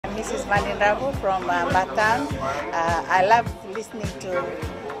this is Manin Rabu from Batam. I love listening to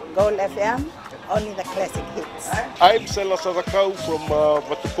Gold FM, only the classic hits. I'm Sela Sadakau from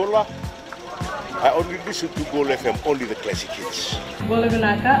Vatukula. I only listen to Gold FM, only the classic hits.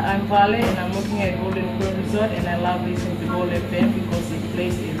 Golavinaka, I'm Vale and I'm working at Golden Grove Resort, and I love listening to Gold FM because it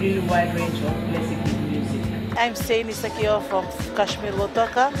plays a really wide range of classic music. I'm Saini Sakio from Kashmir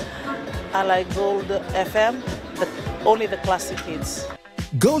Lotoka. I like Gold FM, but only the classic hits.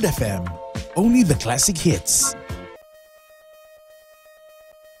 Gold FM, only the classic hits.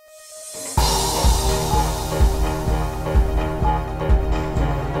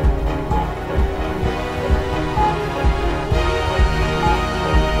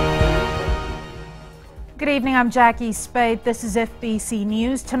 Good evening, I'm Jackie Spade. This is FBC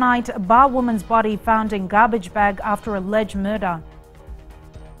News. Tonight, a Bar woman's body found in garbage bag after alleged murder.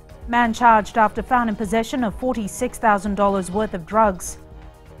 Man charged after found in possession of $46,000 worth of drugs.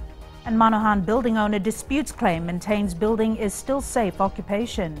 And Manohan building owner disputes claim, maintains building is still safe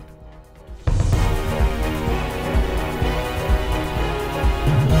occupation.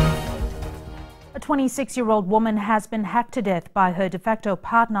 A 26-year-old woman has been hacked to death by her de facto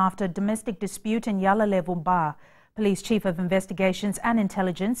partner after a domestic dispute in Yala Level Bar. Police Chief of Investigations and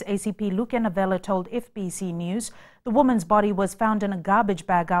Intelligence, ACP Luke Navella, told FBC News the woman's body was found in a garbage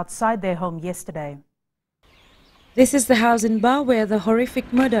bag outside their home yesterday. This is the house in Bar where the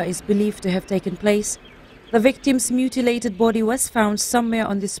horrific murder is believed to have taken place. The victim's mutilated body was found somewhere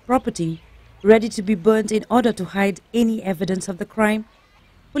on this property, ready to be burnt in order to hide any evidence of the crime.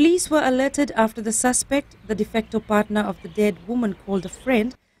 Police were alerted after the suspect, the de facto partner of the dead woman, called a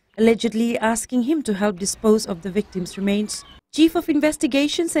friend, allegedly asking him to help dispose of the victim's remains. Chief of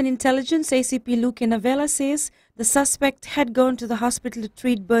Investigations and Intelligence ACP Luke Navella says the suspect had gone to the hospital to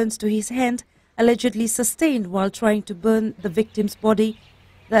treat burns to his hand, allegedly sustained while trying to burn the victim's body.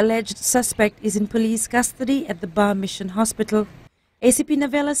 The alleged suspect is in police custody at the Bar Mission Hospital. ACP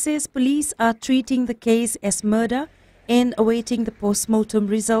Navella says police are treating the case as murder and awaiting the post-mortem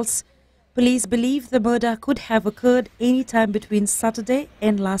results. Police believe the murder could have occurred any time between Saturday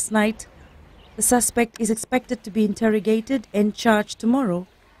and last night. The suspect is expected to be interrogated and charged tomorrow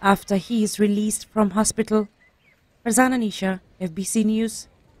after he is released from hospital. Farzana Nisha, FBC News.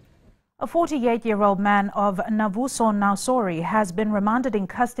 A 48-year-old man of Navuso Nausori has been remanded in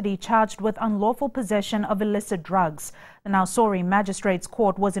custody charged with unlawful possession of illicit drugs. The Nausori Magistrates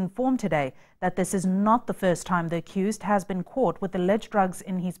Court was informed today that this is not the first time the accused has been caught with alleged drugs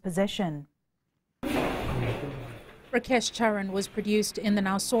in his possession. Rakesh Charan was produced in the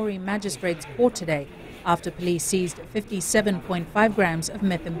Nausori Magistrates Court today after police seized 57.5 grams of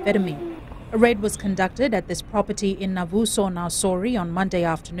methamphetamine. A raid was conducted at this property in Navuso Nausori on Monday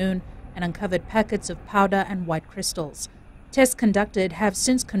afternoon and uncovered packets of powder and white crystals. Tests conducted have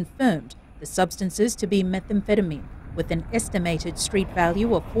since confirmed the substances to be methamphetamine, with an estimated street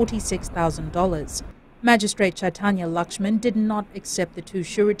value of $46,000. Magistrate Chaitanya Lakshman did not accept the two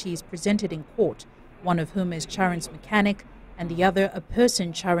sureties presented in court, one of whom is Charan's mechanic and the other a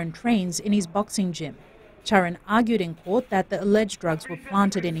person Charan trains in his boxing gym. Charan argued in court that the alleged drugs were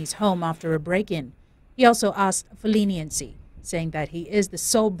planted in his home after a break-in. He also asked for leniency, saying that he is the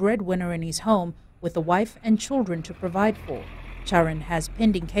sole breadwinner in his home with a wife and children to provide for. Charan has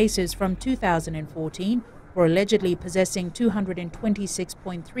pending cases from 2014 for allegedly possessing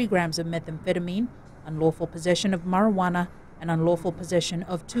 226.3 grams of methamphetamine, unlawful possession of marijuana, and unlawful possession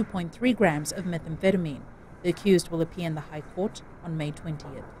of 2.3 grams of methamphetamine. The accused will appear in the High Court on May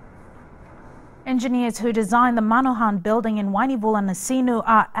 20th. Engineers who designed the Manohan building in Wainivula Nasinu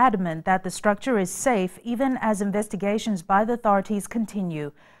are adamant that the structure is safe even as investigations by the authorities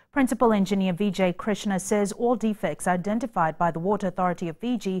continue. Principal Engineer Vijay Krishna says all defects identified by the Water Authority of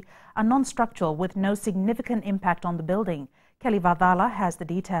Fiji are non-structural with no significant impact on the building. Kelly Vadala has the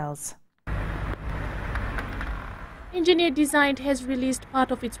details. Engineer Design has released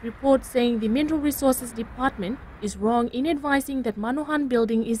part of its report saying the Mineral Resources Department is wrong in advising that Manohan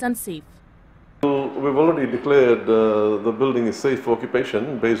building is unsafe. We've already declared the building is safe for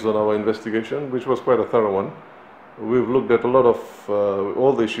occupation based on our investigation, which was quite a thorough one. We've looked at a lot of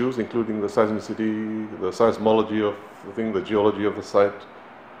all the issues, including the seismicity, the seismology of the thing, the geology of the site,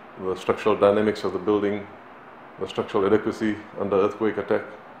 the structural dynamics of the building, the structural adequacy under earthquake attack.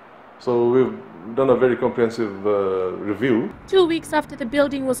 So we've done a very comprehensive review. 2 weeks after the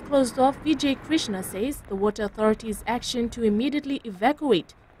building was closed off, Vijay Krishna says the Water Authority's action to immediately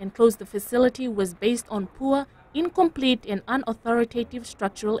evacuate and close the facility was based on poor, incomplete and unauthoritative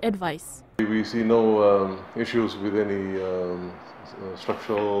structural advice. We see no issues with any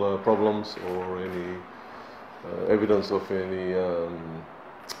structural problems or any evidence of any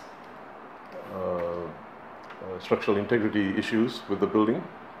structural integrity issues with the building.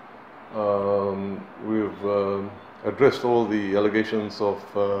 We've addressed all the allegations of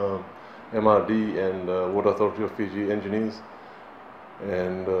MRD and Water Authority of Fiji engineers,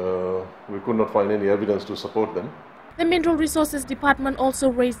 and we could not find any evidence to support them. The Mineral Resources Department also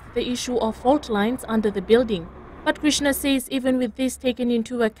raised the issue of fault lines under the building. But Krishna says even with this taken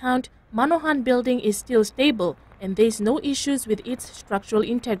into account, Manohan building is still stable and there is no issues with its structural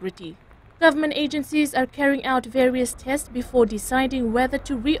integrity. Government agencies are carrying out various tests before deciding whether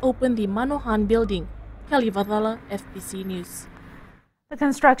to reopen the Manohan building. Kelly Vadala, FBC News. The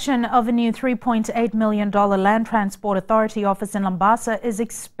construction of a new $3.8 million Land Transport Authority office in Lambasa is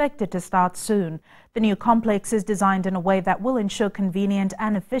expected to start soon. The new complex is designed in a way that will ensure convenient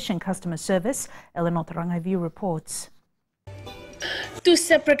and efficient customer service. Eleanor Tarangavu reports. Two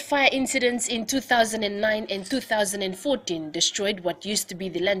separate fire incidents in 2009 and 2014 destroyed what used to be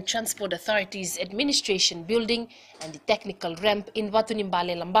the Land Transport Authority's administration building and the technical ramp in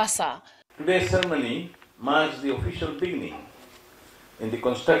Watunimbale, Lambasa. Today's ceremony marks the official beginning in the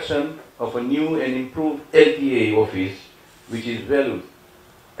construction of a new and improved LTA office, which is valued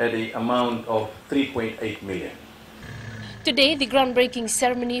at the amount of 3.8 million. Today, the groundbreaking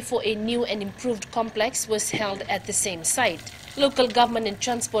ceremony for a new and improved complex was held at the same site. Local Government and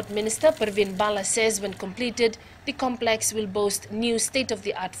Transport Minister Pervin Bala says when completed, the complex will boast new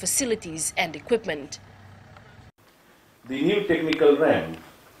state-of-the-art facilities and equipment. The new technical ramp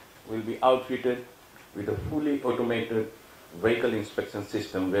will be outfitted with a fully automated vehicle inspection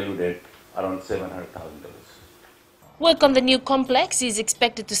system valued at around $700,000. Work on the new complex is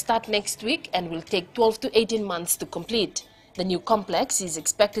expected to start next week and will take 12 to 18 months to complete. The new complex is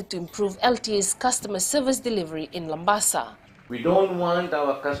expected to improve LTA's customer service delivery in Lambasa. We don't want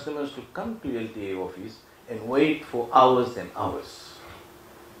our customers to come to LTA office and wait for hours and hours.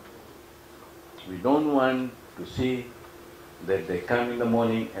 We don't want to see that they come in the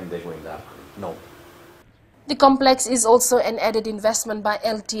morning and they go in the afternoon. No. The complex is also an added investment by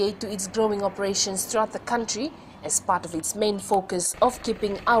LTA to its growing operations throughout the country as part of its main focus of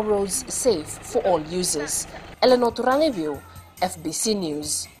keeping our roads safe for all users. Eleanor Tarangavu, FBC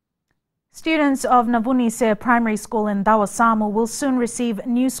News. Students of Navunise Primary School in Dawasamu will soon receive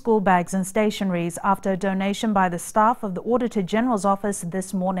new school bags and stationeries after a donation by the staff of the Auditor General's office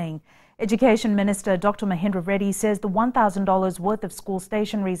this morning. Education Minister Dr. Mahendra Reddy says the $1,000 worth of school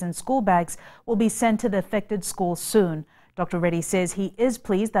stationeries and school bags will be sent to the affected schools soon. Dr. Reddy says he is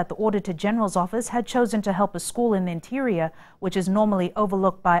pleased that the Auditor General's office had chosen to help a school in the interior, which is normally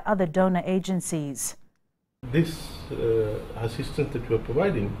overlooked by other donor agencies. This assistance that we are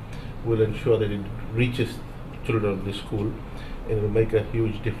providing will ensure that it reaches children of the school and it will make a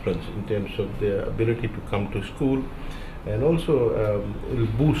huge difference in terms of their ability to come to school, and also it will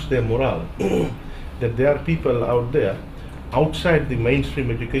boost their morale that there are people out there outside the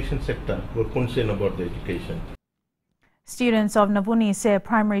mainstream education sector who are concerned about the education. Students of Navunise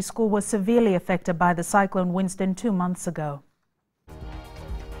Primary School were severely affected by the cyclone Winston 2 months ago.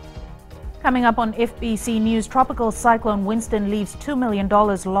 Coming up on FBC News, Tropical Cyclone Winston leaves $2 million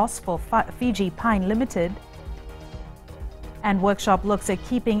loss for Fiji Pine Limited. And workshop looks at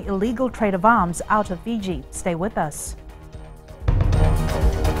keeping illegal trade of arms out of Fiji. Stay with us.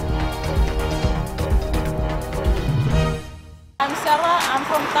 I'm Sarah, I'm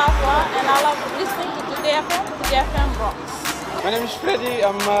from Tafwa, and I love listening to Today FM Rocks. My name is Freddy,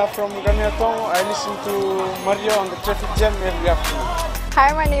 I'm from Ganiatong. I listen to Mario on the traffic jam every afternoon.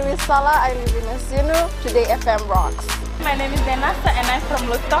 Hi, my name is Salah. I live in Asinu. Today FM rocks. My name is Denasa and I'm from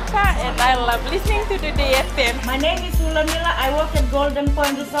Lutoka and I love listening to Today FM. My name is Ulamila. I work at Golden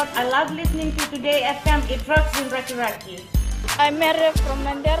Point Resort. I love listening to Today FM. It rocks in Rakiraki. I'm Mary from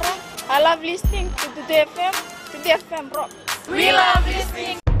Mandera. I love listening to Today FM. Today FM rocks. We love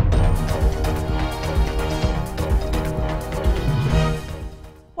listening.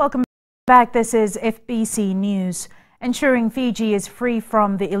 Welcome back. This is FBC News. Ensuring Fiji is free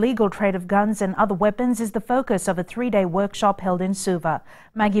from the illegal trade of guns and other weapons is the focus of a 3-day workshop held in Suva.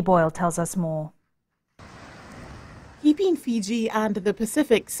 Maggie Boyle tells us more. Keeping Fiji and the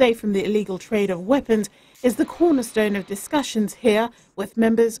Pacific safe from the illegal trade of weapons is the cornerstone of discussions here with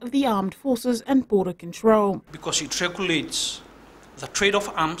members of the Armed Forces and Border Control. Because it regulates the trade of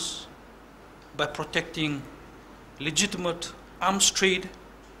arms by protecting legitimate arms trade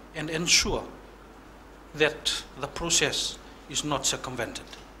and ensure that the process is not circumvented.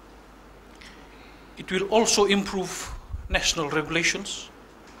 It will also improve national regulations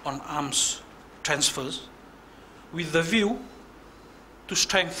on arms transfers with the view to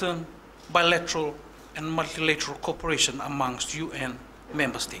strengthen bilateral and multilateral cooperation amongst UN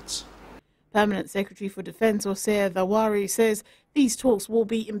member states. Permanent Secretary for Defence Osea Thawari says these talks will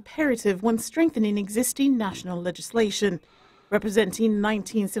be imperative when strengthening existing national legislation. Representing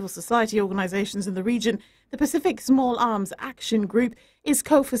 19 civil society organisations in the region, the Pacific Small Arms Action Group is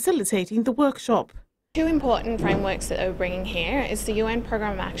co-facilitating the workshop. Two important frameworks that we're bringing here is the UN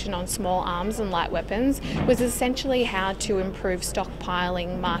Programme of Action on Small Arms and Light Weapons, which is essentially how to improve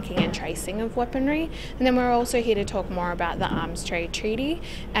stockpiling, marking and tracing of weaponry. And then we're also here to talk more about the Arms Trade Treaty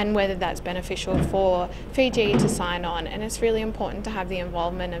and whether that's beneficial for Fiji to sign on. And it's really important to have the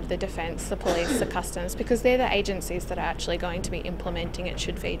involvement of the defence, the police, the customs, because they're the agencies that are actually going to be implementing it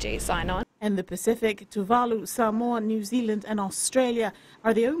should Fiji sign on. And the Pacific, Tuvalu, Samoa, New Zealand and Australia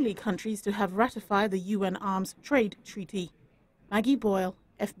are the only countries to have ratified the UN Arms Trade Treaty. Maggie Boyle,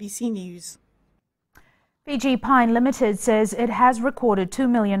 FBC News. Fiji Pine Limited says it has recorded $2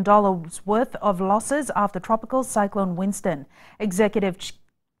 million worth of losses after Tropical Cyclone Winston. Executive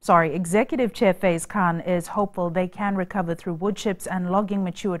Chair Faiz Khan is hopeful they can recover through wood chips and logging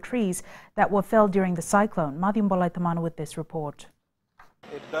mature trees that were felled during the cyclone. Madhyam Bolaitamana with this report.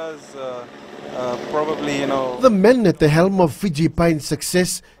 It does probably, The man at the helm of Fiji Pine's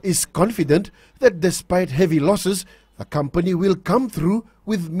success is confident that despite heavy losses, the company will come through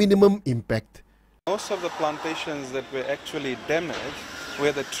with minimum impact. Most of the plantations that were actually damaged,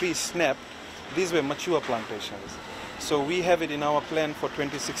 where the trees snapped, these were mature plantations. So we have it in our plan for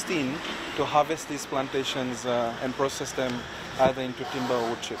 2016 to harvest these plantations and process them either into timber or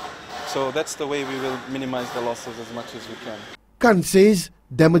wood chip. So that's the way we will minimize the losses as much as we can. Khan says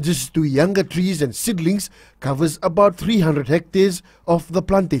damages to younger trees and seedlings covers about 300 hectares of the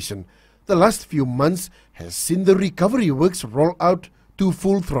plantation. The last few months has seen the recovery works roll out to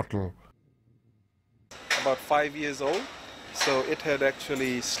full throttle. About 5 years old, so it had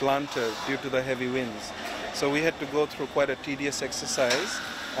actually slanted due to the heavy winds. So we had to go through quite a tedious exercise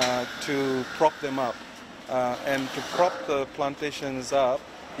to prop them up. And to prop the plantations up,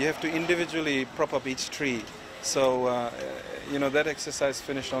 you have to individually prop up each tree. So, that exercise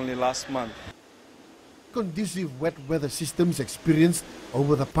finished only last month. Conducive wet weather systems experienced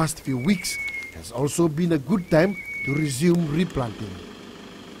over the past few weeks has also been a good time to resume replanting.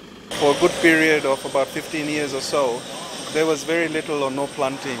 For a good period of about 15 years or so, there was very little or no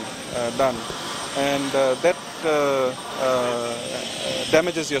planting done. And that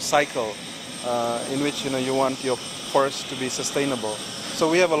damages your cycle in which you want your forest to be sustainable. So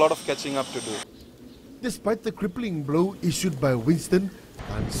we have a lot of catching up to do. Despite the crippling blow issued by Winston,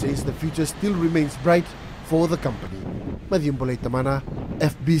 Khan says the future still remains bright for the company. Madhyam Bolaitamana,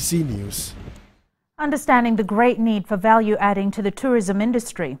 FBC News. Understanding the great need for value adding to the tourism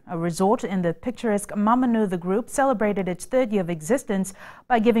industry, a resort in the picturesque Mamanuwa Group celebrated its third year of existence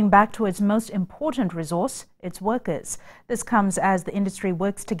by giving back to its most important resource, its workers. This comes as the industry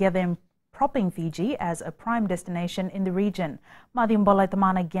works together in propping Fiji as a prime destination in the region. Madhyam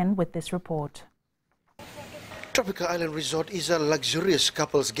Bolaitamana again with this report. Tropical Island Resort is a luxurious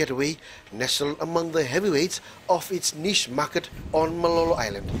couples getaway nestled among the heavyweights of its niche market on Malolo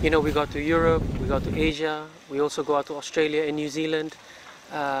Island. We go to Europe, we go to Asia, we also go out to Australia and New Zealand.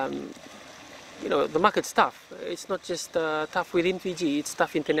 The market's tough. It's not just tough within Fiji, it's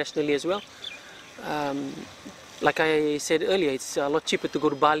tough internationally as well. Like I said earlier, it's a lot cheaper to go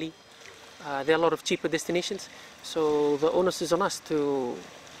to Bali. There are a lot of cheaper destinations. So the onus is on us to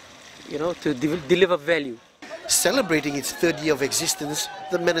deliver value. Celebrating its third year of existence,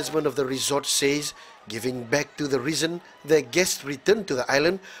 the management of the resort says giving back to the reason their guests returned to the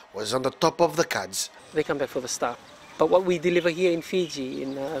island was on the top of the cards. They come back for the staff. But what we deliver here in Fiji,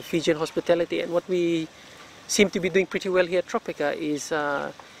 in Fijian hospitality, and what we seem to be doing pretty well here at Tropica is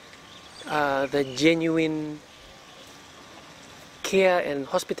the genuine care and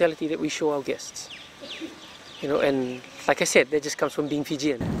hospitality that we show our guests. And like I said, that just comes from being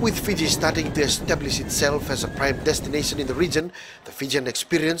Fijian. With Fiji starting to establish itself as a prime destination in the region, the Fijian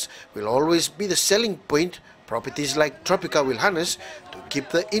experience will always be the selling point properties like Tropica will harness to keep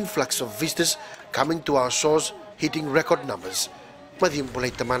the influx of visitors coming to our shores hitting record numbers. Madhyam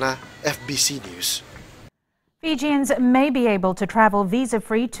Bolaitamana, FBC News. Fijians may be able to travel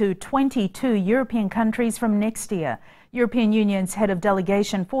visa-free to 22 European countries from next year. European Union's head of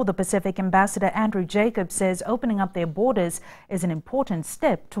delegation for the Pacific, Ambassador Andrew Jacobs, says opening up their borders is an important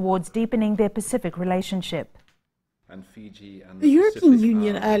step towards deepening their Pacific relationship. The European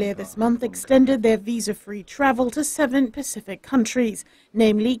Union earlier this month extended their visa-free travel to 7 Pacific countries,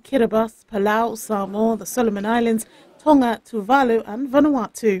 namely Kiribati, Palau, Samoa, the Solomon Islands, Tonga, Tuvalu and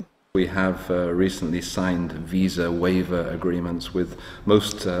Vanuatu. We have recently signed visa waiver agreements with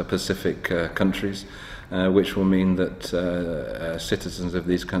most Pacific countries. which will mean that citizens of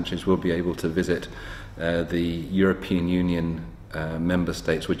these countries will be able to visit the European Union member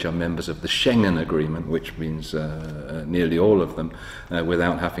states, which are members of the Schengen Agreement, which means nearly all of them,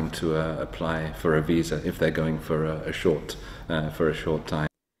 without having to apply for a visa if they're going for a short time.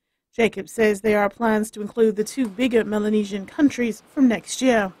 Jacob says there are plans to include the two bigger Melanesian countries from next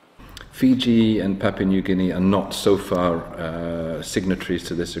year. Fiji and Papua New Guinea are not so far signatories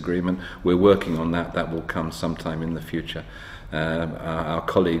to this agreement. We're working on that. That will come sometime in the future. Our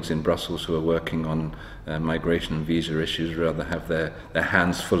colleagues in Brussels who are working on migration and visa issues rather have their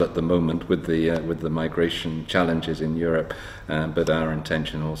hands full at the moment with the migration challenges in Europe. But our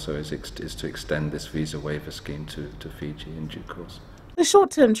intention also is to extend this visa waiver scheme to Fiji in due course. The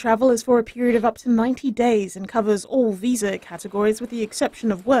short-term travel is for a period of up to 90 days and covers all visa categories with the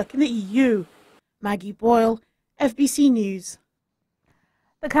exception of work in the EU. Maggie Boyle, FBC News.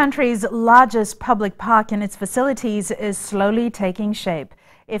 The country's largest public park and its facilities is slowly taking shape.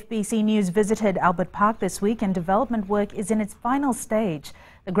 FBC News visited Albert Park this week and development work is in its final stage.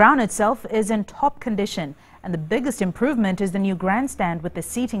 The ground itself is in top condition and the biggest improvement is the new grandstand with the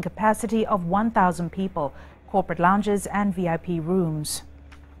seating capacity of 1,000 people, corporate lounges and VIP rooms.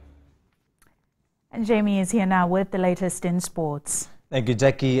 And Jamie is here now with the latest in sports. Thank you,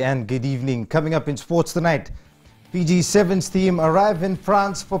 Jackie, and good evening. Coming up in sports tonight, Fiji Sevens team arrive in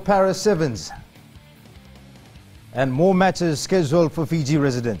France for Paris Sevens. And more matches scheduled for Fiji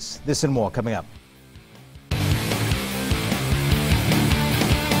residents. This and more coming up.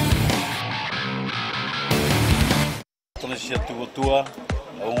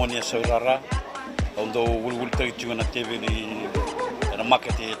 Ondo wulwul tagi chuna TV ni na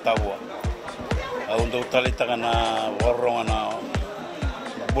market e tawa. Ondo talita na warong na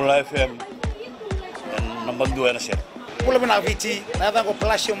Bula FM number 2 na sir. Bula na Fiji na ko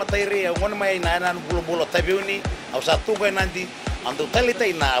plasio matairi ngon mai na bulu tabiuni au satu ko nanti ondo talita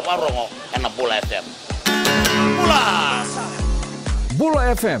na warong na Bula FM.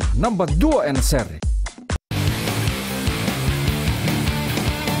 Bula FM number 2 na sir.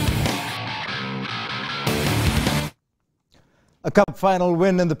 A cup final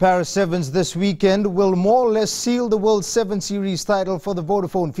win in the Paris Sevens this weekend will more or less seal the World 7 Series title for the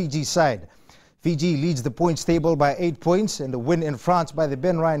Vodafone Fiji side. Fiji leads the points table by 8 points, and a win in France by the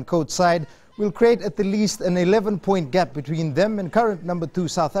Ben Ryan coach side will create at the least an 11-point gap between them and current number 2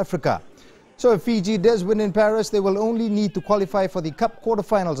 South Africa. So if Fiji does win in Paris, they will only need to qualify for the cup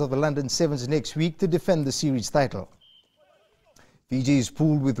quarterfinals of the London Sevens next week to defend the series title. Fiji is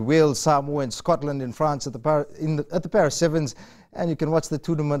pooled with Wales, Samoa and Scotland in France at the Paris Sevens, and you can watch the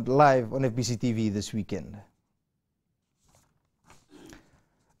tournament live on Fbctv this weekend.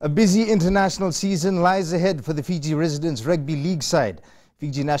 A busy international season lies ahead for the Fiji Residents Rugby League side.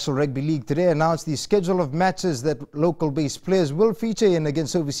 Fiji National Rugby League today announced the schedule of matches that local-based players will feature in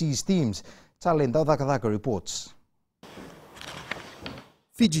against overseas teams. Talent Dadakadaka reports.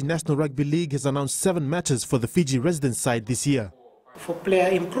 Fiji National Rugby League has announced 7 matches for the Fiji Residents side this year. For player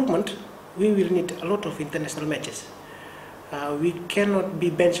improvement, we will need a lot of international matches. We cannot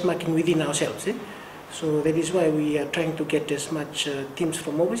be benchmarking within ourselves. So that is why we are trying to get as much teams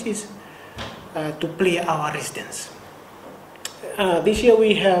from overseas to play our residents. This year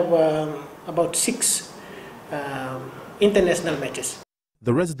we have about 6 international matches.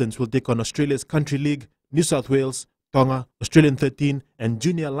 The residents will take on Australia's Country League, New South Wales, Tonga, Australian 13 and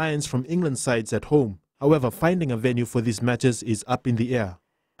Junior Lions from England sides at home. However, finding a venue for these matches is up in the air.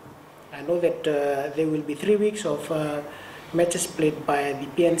 I know that there will be 3 weeks of matches played by the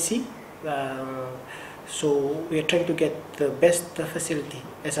PNC. So we are trying to get the best facility,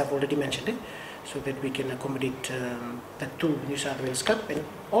 as I've already mentioned, so that we can accommodate the 2 New South Wales Cup and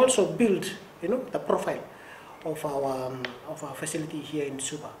also build, the profile of our facility here in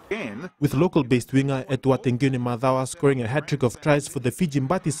Suba. With local-based winger Edward Tengune Madhawa scoring a hat-trick of tries for the Fiji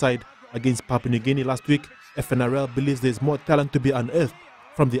Mbati side against Papua New Guinea last week, FNRL believes there is more talent to be unearthed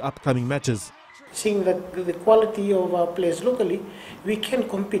from the upcoming matches. Seeing the quality of our players locally, we can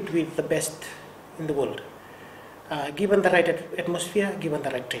compete with the best in the world, given the right atmosphere, given the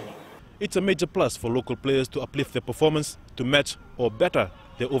right training. It's a major plus for local players to uplift their performance to match or better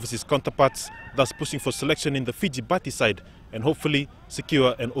their overseas counterparts, thus pushing for selection in the Fiji Bati side and hopefully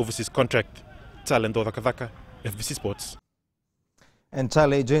secure an overseas contract. Talendo Dakadaka, FBC Sports. And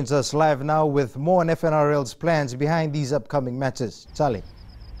Charlie joins us live now with more on FNRL's plans behind these upcoming matches. Charlie.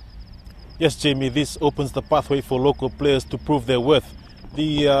 Yes, Jamie, this opens the pathway for local players to prove their worth.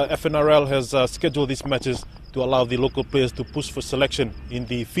 The FNRL has scheduled these matches to allow the local players to push for selection in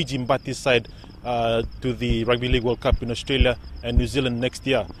the Fiji Mbati side to the Rugby League World Cup in Australia and New Zealand next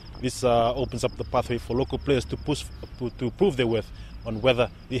year. This opens up the pathway for local players to push to prove their worth on whether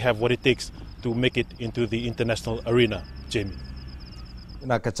they have what it takes to make it into the international arena. Jamie.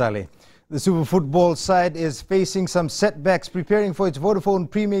 Nakachale. The Super Football side is facing some setbacks preparing for its Vodafone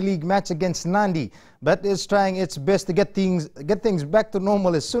Premier League match against Nandi, but is trying its best to get things back to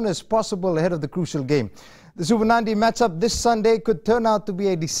normal as soon as possible ahead of the crucial game. The Super Nandi matchup this Sunday could turn out to be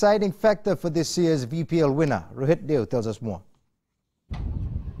a deciding factor for this year's VPL winner. Rohit Deo tells us more.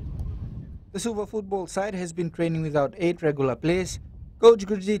 The Super Football side has been training without 8 regular players. Coach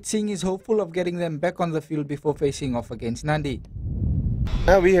Gurjit Singh is hopeful of getting them back on the field before facing off against Nandi.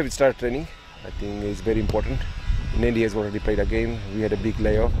 We have started training. I think it's very important. Nandi has already played a game. We had a big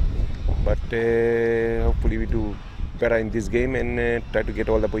layoff, but hopefully we do better in this game and try to get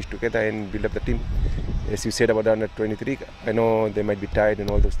all the boys together and build up the team. As you said about the under 23, I know they might be tired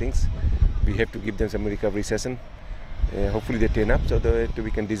and all those things. We have to give them some recovery session. Hopefully they turn up so that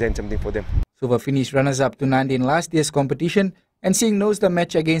we can design something for them. Super finished runners-up to Nandi in last year's competition, and Singh knows the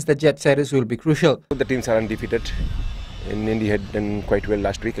match against the Jet-Setters will be crucial. The teams are undefeated, and Nandi had done quite well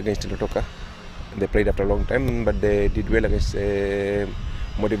last week against Lotoka. They played after a long time, but they did well against a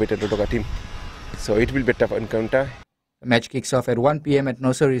motivated Lotoka team. So it will be a tough encounter. The match kicks off at 1 p.m. at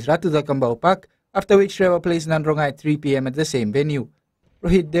Nosori's Ratu Kambau Park, after which Trevor plays Nandronga at 3 p.m. at the same venue.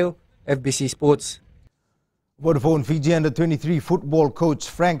 Rohit Deo, FBC Sports. Vodafone Fiji Under-23 football coach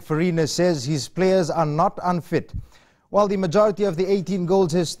Frank Farina says his players are not unfit. While the majority of the 18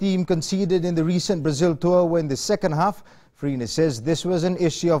 goals his team conceded in the recent Brazil tour were in the second half, Farina says this was an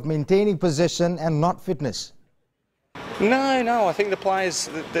issue of maintaining possession and not fitness. No, I think the players,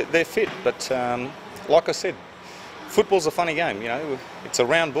 they're fit, but like I said, football's a funny game, you know. It's a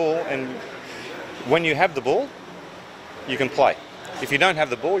round ball, and when you have the ball, you can play. If you don't have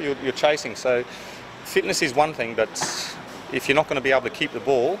the ball, you're chasing. So fitness is one thing, but if you're not going to be able to keep the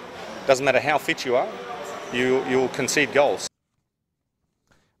ball, doesn't matter how fit you are, you'll concede goals.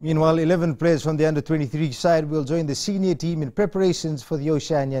 Meanwhile, 11 players from the Under-23 side will join the senior team in preparations for the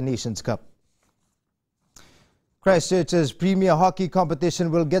Oceania Nations Cup. Christchurch's Premier Hockey competition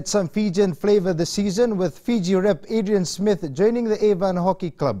will get some Fijian flavour this season, with Fiji rep Adrian Smith joining the Avon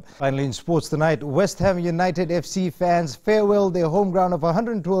Hockey Club. Finally in sports tonight, West Ham United FC fans farewell their home ground of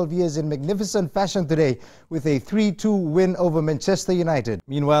 112 years in magnificent fashion today with a 3-2 win over Manchester United.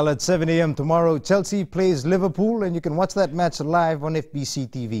 Meanwhile, at 7 a.m. tomorrow, Chelsea plays Liverpool, and you can watch that match live on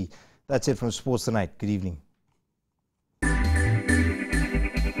Fbctv. That's it from Sports Tonight. Good evening.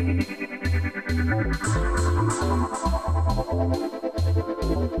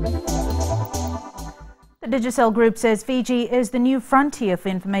 The Digicel Group says Fiji is the new frontier for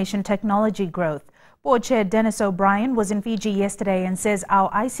information technology growth. Board Chair Dennis O'Brien was in Fiji yesterday and says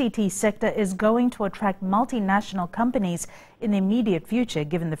our ICT sector is going to attract multinational companies in the immediate future,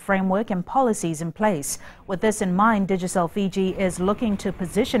 given the framework and policies in place. With this in mind, Digicel Fiji is looking to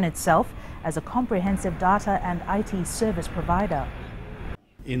position itself as a comprehensive data and IT service provider.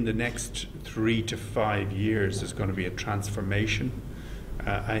 In the next 3 to 5 years, there's going to be a transformation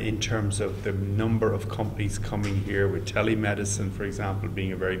in terms of the number of companies coming here, with telemedicine, for example,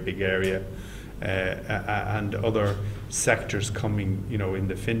 being a very big area, and other sectors coming, you know, in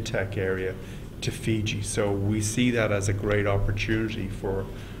the fintech area to Fiji. So we see that as a great opportunity for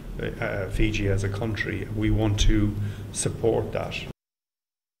Fiji as a country. We want to support that.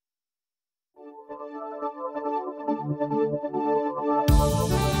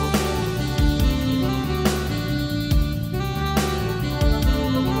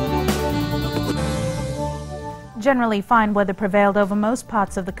 Generally fine weather prevailed over most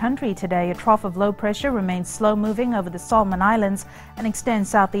parts of the country today. A trough of low pressure remains slow-moving over the Solomon Islands and extends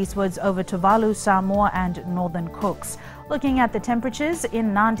southeastwards over Tuvalu, Samoa and northern Cooks. Looking at the temperatures,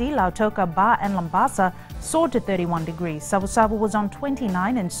 in Nandi, Lautoka, Ba and Lambasa soared to 31 degrees. Savu was on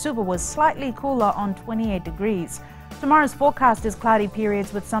 29 and Suva was slightly cooler on 28 degrees. Tomorrow's forecast is cloudy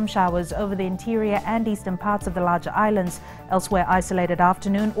periods with some showers over the interior and eastern parts of the larger islands. Elsewhere, isolated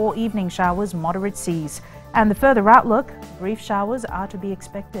afternoon or evening showers, moderate seas. And the further outlook, brief showers are to be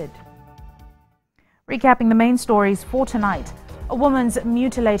expected. Recapping the main stories for tonight. A woman's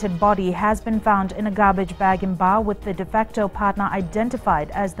mutilated body has been found in a garbage bag in Ba, with the de facto partner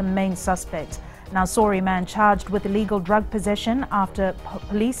identified as the main suspect. Now, Nausori man charged with illegal drug possession after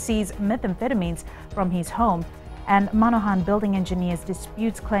police seize methamphetamines from his home. And Manohan Building Engineers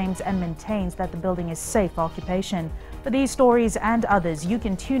disputes claims and maintains that the building is safe for occupation. For these stories and others, you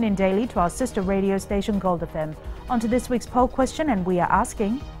can tune in daily to our sister radio station Gold FM. On to this week's poll question, and we are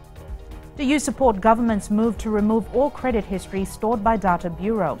asking, Do you support government's move to remove all credit history stored by Data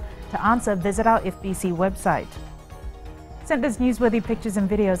Bureau? To answer, visit our FBC website. Send us newsworthy pictures and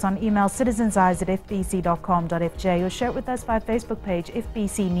videos on email citizenseyes@fbc.com.fj or share it with us via Facebook page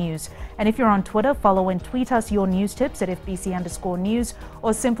FBC News. And if you're on Twitter, follow and tweet us your news tips at FBC_news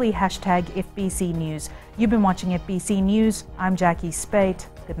or simply hashtag FBC News. You've been watching FBC News. I'm Jackie Spate.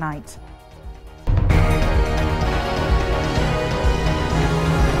 Good night.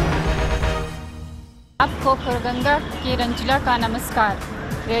 आपको खरगंगा की रंजिला का नमस्कार।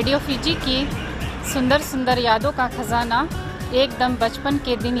 Radio Fiji की सुंदर सुंदर यादों का खजाना एकदम बचपन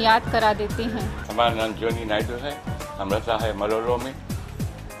के दिन याद करा देते हैं। हमारा नाम जोनी नायडू है, हम रहता है मलोलो में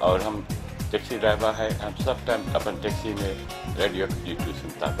और हम टैक्सी ड्राइवर है। हम सब टाइम अपन टैक्सी में रेडियो फिजी 2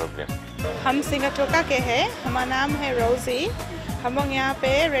 सुनता प्रोग्राम। हम सिंगाटोका के हैं, हमारा नाम है रोजी। हम लोग यहाँ पे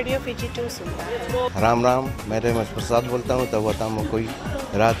रेडियो फिजी 2 सुनता है। राम राम, मैं रेमस प्रसाद बोलता हूँ, तब वता में कोई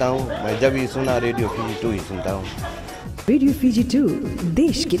रहता हूँ। मैं जब भी सुना रेडियो फिजी 2 ही सुनता हूँ। रेडियो फिजी 2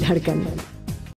 देश की धड़कन।